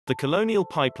The Colonial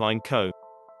Pipeline Co.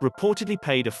 reportedly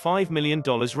paid a $5 million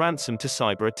ransom to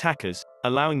cyber attackers,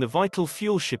 allowing the vital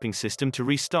fuel shipping system to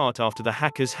restart after the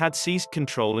hackers had seized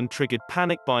control and triggered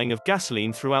panic buying of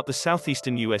gasoline throughout the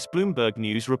southeastern U.S. Bloomberg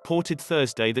News reported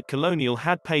Thursday that Colonial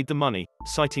had paid the money,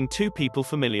 citing two people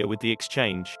familiar with the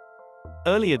exchange.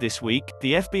 Earlier this week,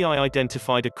 the FBI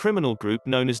identified a criminal group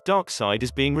known as DarkSide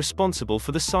as being responsible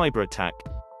for the cyber attack.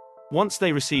 Once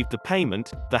they received the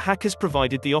payment, the hackers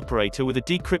provided the operator with a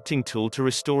decrypting tool to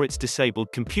restore its disabled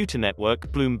computer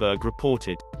network, Bloomberg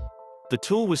reported. The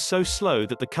tool was so slow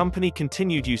that the company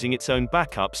continued using its own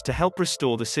backups to help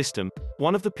restore the system,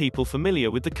 one of the people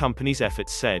familiar with the company's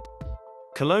efforts said.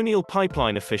 Colonial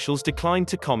Pipeline officials declined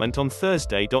to comment on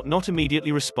Thursday. Not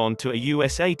immediately respond to a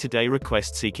USA Today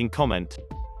request seeking comment.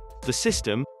 The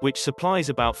system, which supplies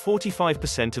about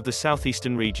 45% of the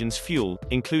southeastern region's fuel,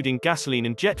 including gasoline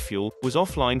and jet fuel, was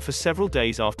offline for several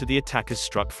days after the attackers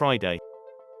struck Friday.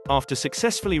 After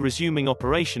successfully resuming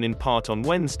operation in part on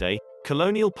Wednesday,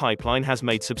 Colonial Pipeline has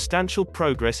made substantial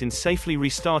progress in safely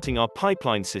restarting our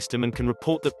pipeline system and can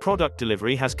report that product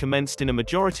delivery has commenced in a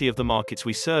majority of the markets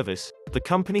we service, the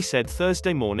company said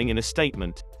Thursday morning in a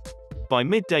statement. By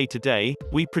midday today,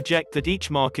 we project that each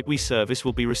market we service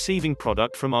will be receiving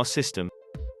product from our system.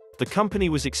 The company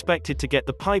was expected to get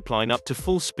the pipeline up to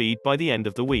full speed by the end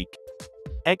of the week.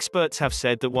 Experts have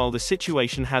said that while the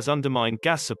situation has undermined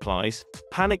gas supplies,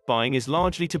 panic buying is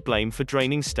largely to blame for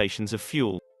draining stations of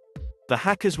fuel. The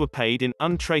hackers were paid in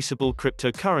untraceable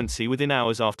cryptocurrency within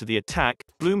hours after the attack,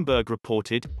 Bloomberg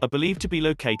reported, are believed to be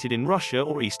located in Russia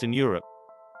or Eastern Europe.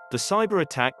 The cyber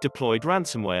attack deployed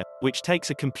ransomware, which takes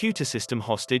a computer system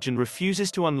hostage and refuses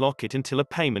to unlock it until a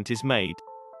payment is made.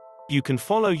 You can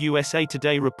follow USA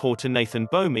Today reporter Nathan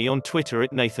Bomey on Twitter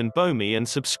at Nathan Bomey and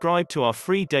subscribe to our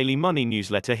free daily money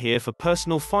newsletter here for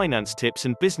personal finance tips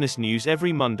and business news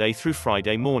every Monday through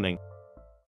Friday morning.